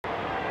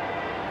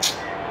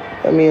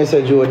I mean, I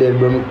said Joe dead,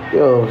 bro.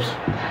 Yo.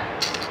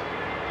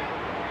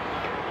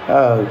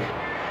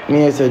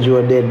 Me, I said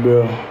Joe dead,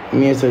 bro.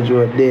 Me, I said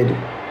Joe dead.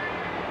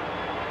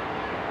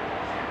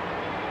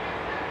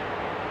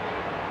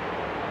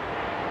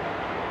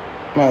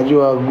 Man,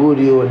 Joe a good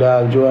you,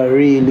 dog. Joe a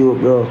real you,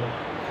 bro.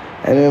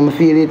 And when I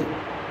feel it,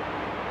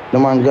 the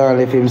man gone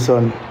left him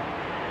son.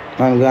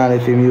 Man gone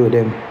left him you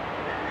them.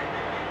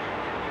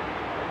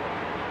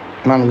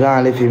 Man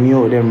gone left him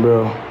you them,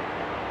 bro.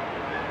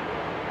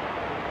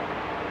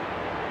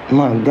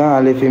 Man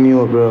gone left him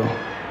you, bro.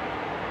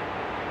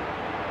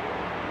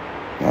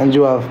 And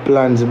you have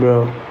plans,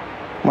 bro.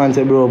 Man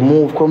say, bro,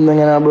 move, come down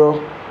here, bro.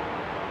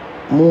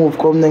 Move,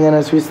 come down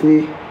here,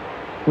 Swiftly.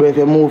 Bro, if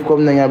you move,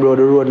 come down here, bro,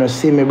 the road not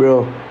see me,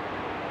 bro.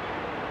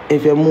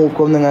 If you move,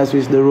 come down here,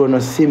 Swiss, the road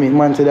not see me.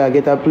 Man say that,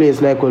 get a place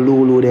like where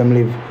Lulu them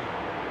live.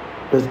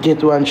 Just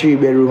get 1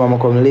 3-bedroom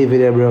and come live with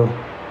there, bro.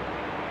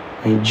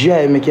 And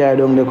drive me car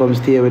down there, come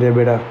stay with there,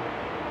 brother.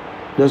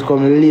 Just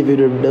come live with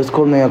there, just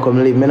come down here,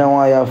 come live. I don't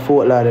want you a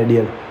Fort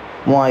Lauderdale.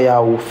 I want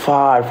you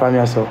far from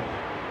yourself.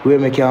 Where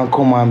me can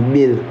come and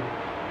build.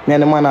 Me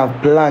and the man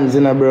have plans,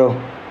 you know, bro.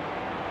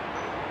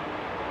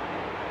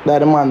 That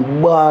the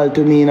man ball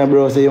to me, you know,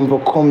 bro. Say, you have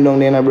to come down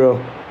there, you know, bro.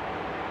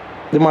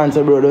 The man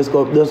said, bro, just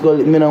go.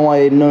 Me don't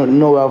want you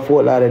know where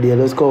Fort Lauderdale.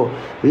 Let's go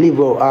live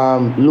where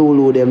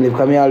Lulu them live.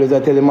 Because me always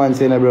tell the man,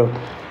 say, you know, bro.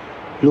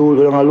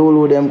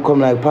 Lulu them come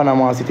like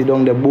Panama City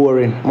down there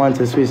boring. Man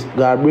say, Swiss,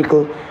 got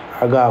Brickle,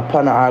 I got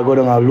Panama, I go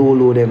down to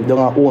Lulu them, down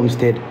at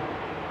Homestead.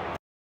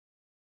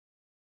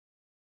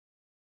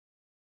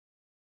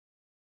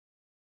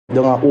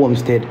 Down at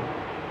Homestead.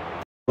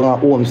 Down at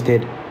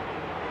Homestead.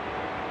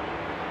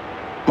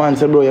 Man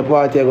say, bro, your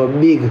party I go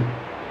big.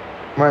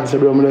 Man say,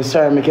 bro, I'm just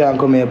sorry I can't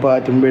come to your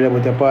party, brother,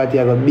 but your party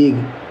I go big.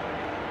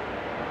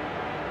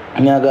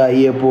 And I got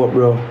airport,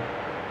 bro.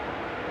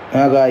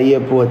 And I got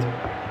airport.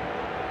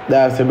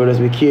 Dog say, bro,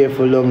 just be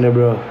careful down there,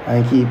 bro,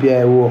 and keep your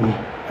eye open.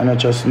 And not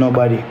trust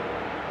nobody.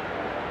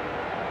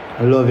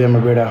 I love you, my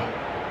brother.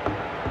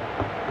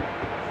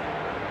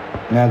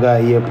 And I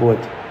got airport.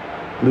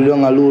 We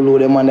don't have Lulu,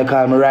 the man they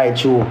call me right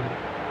through.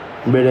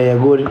 Brother, you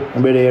good?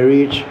 Brother, you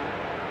rich?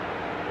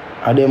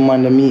 And them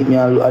man they meet me,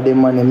 and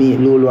them man they meet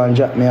Lulu and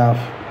drop me off.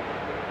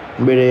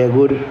 Brother, you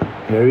good?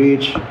 You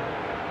rich?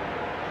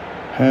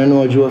 I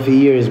know Joe for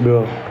years,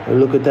 bro.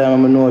 Look at the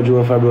time I know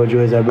Joe for, bro. Joe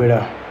is a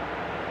brother.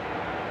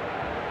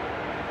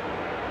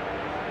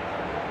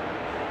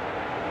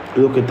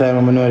 Look at the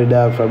time I know the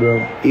dog for, bro.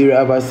 Here I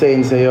have a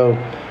saying, say, yo,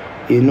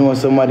 you know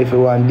somebody for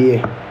 1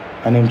 day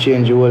and him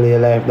change the whole of your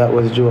life. That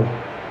was Joe.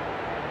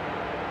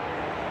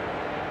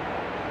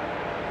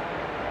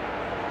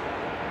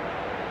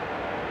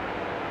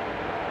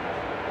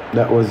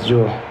 That was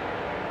Joe.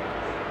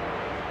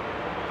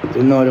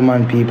 To know the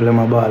man people in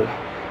my ball.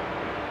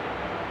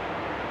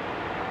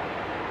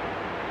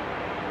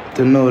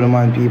 To know the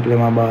man people in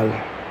my ball.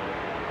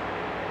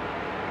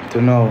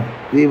 To know.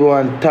 We even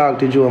want to talk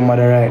to Joe's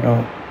mother right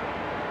now.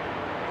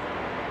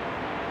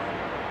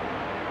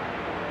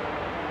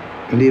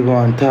 We even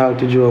want to talk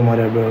to Joe's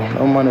mother, bro.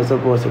 No man is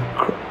supposed to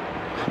cry,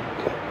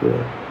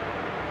 bro.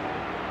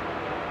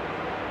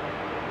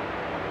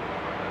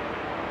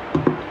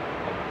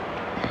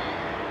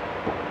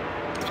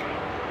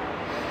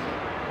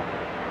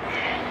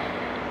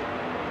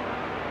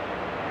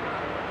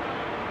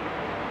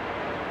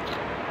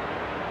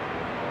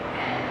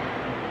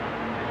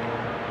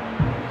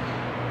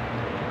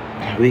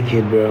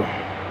 Wicked, bro.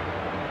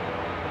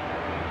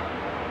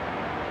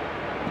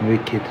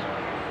 Wicked.